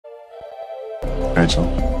Rachel,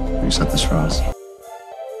 you set this for us.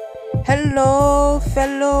 Hello,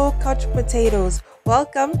 fellow couch potatoes.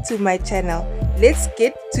 Welcome to my channel. Let's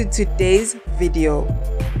get to today's video.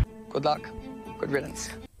 Good luck. Good riddance.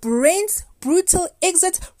 Brent's brutal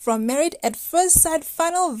exit from Married at First Sight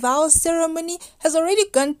final vows ceremony has already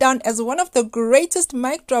gone down as one of the greatest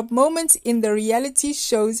mic drop moments in the reality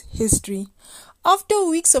show's history. After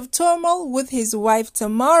weeks of turmoil with his wife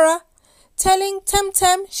Tamara, telling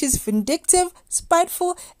Tam she's vindictive,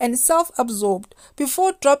 spiteful and self-absorbed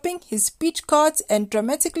before dropping his speech cards and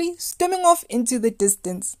dramatically storming off into the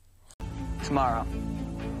distance. Tamara,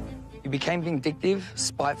 you became vindictive,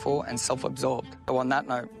 spiteful and self-absorbed. So on that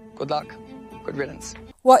note, good luck, good riddance.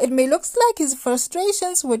 While it may look like his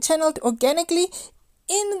frustrations were channeled organically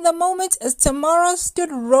in the moment as Tamara stood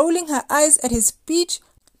rolling her eyes at his speech,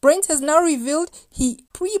 Brent has now revealed he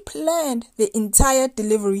pre-planned the entire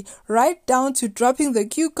delivery, right down to dropping the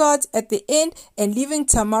cue cards at the end and leaving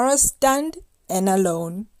Tamara stunned and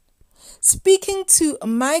alone. Speaking to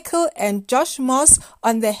Michael and Josh Moss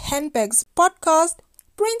on the Handbags podcast,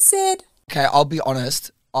 Brent said, Okay, I'll be honest,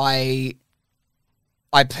 I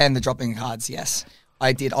planned the dropping cards, yes.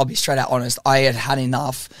 I did, I'll be straight out honest. I had had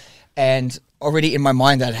enough, and already in my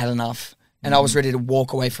mind I'd had enough. And I was ready to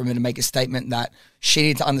walk away from it and make a statement that she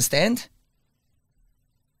needed to understand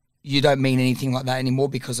you don't mean anything like that anymore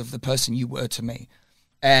because of the person you were to me.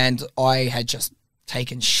 And I had just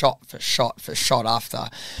taken shot for shot for shot after,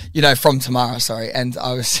 from Tamara, sorry. And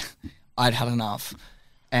I'd had enough.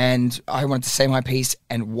 And I wanted to say my piece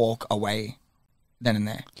and walk away then and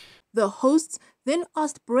there. The hosts then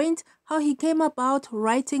asked Brent how he came about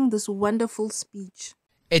writing this wonderful speech.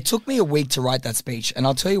 It took me a week to write that speech, and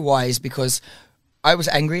I'll tell you why is because I was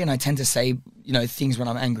angry, and I tend to say, things when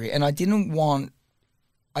I'm angry, and I didn't want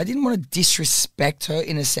to disrespect her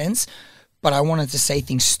in a sense, but I wanted to say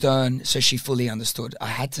things stern so she fully understood. I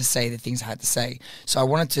had to say the things I had to say. So I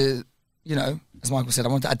wanted to, as Michael said, I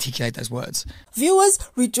wanted to articulate those words. Viewers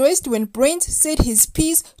rejoiced when Brent said his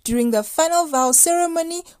piece during the final vow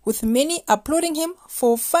ceremony, with many applauding him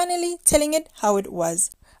for finally telling it how it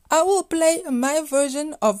was. I will play my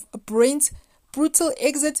version of Brent's brutal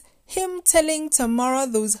exit, him telling Tamara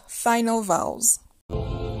those final vows.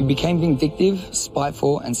 You became vindictive,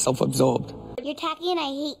 spiteful and self-absorbed. You're tacky and I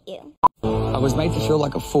hate you. I was made to feel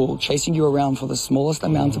like a fool, chasing you around for the smallest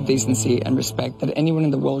amount of decency and respect that anyone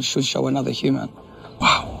in the world should show another human.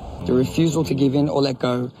 Wow. The refusal to give in or let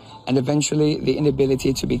go, and eventually the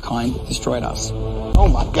inability to be kind destroyed us. Oh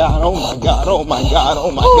my God, oh my God, oh my God,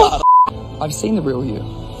 oh my God. I've seen the real you.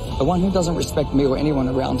 The one who doesn't respect me or anyone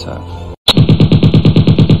around her.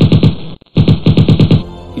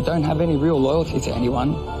 You don't have any real loyalty to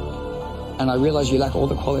anyone, and I realize you lack all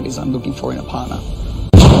the qualities I'm looking for in a partner.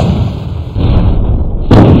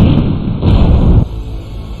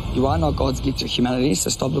 You are not God's gift to humanity,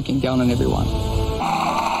 so stop looking down on everyone.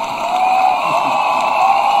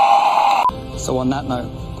 So on that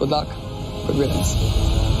note, good luck, good riddance.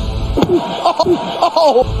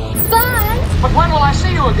 Fun! But when will I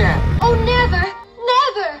see you again? Oh, never!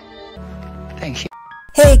 Thank you.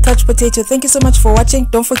 Hey Couch Potato, thank you so much for watching.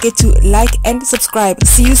 Don't forget to like and subscribe.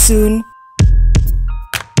 See you soon.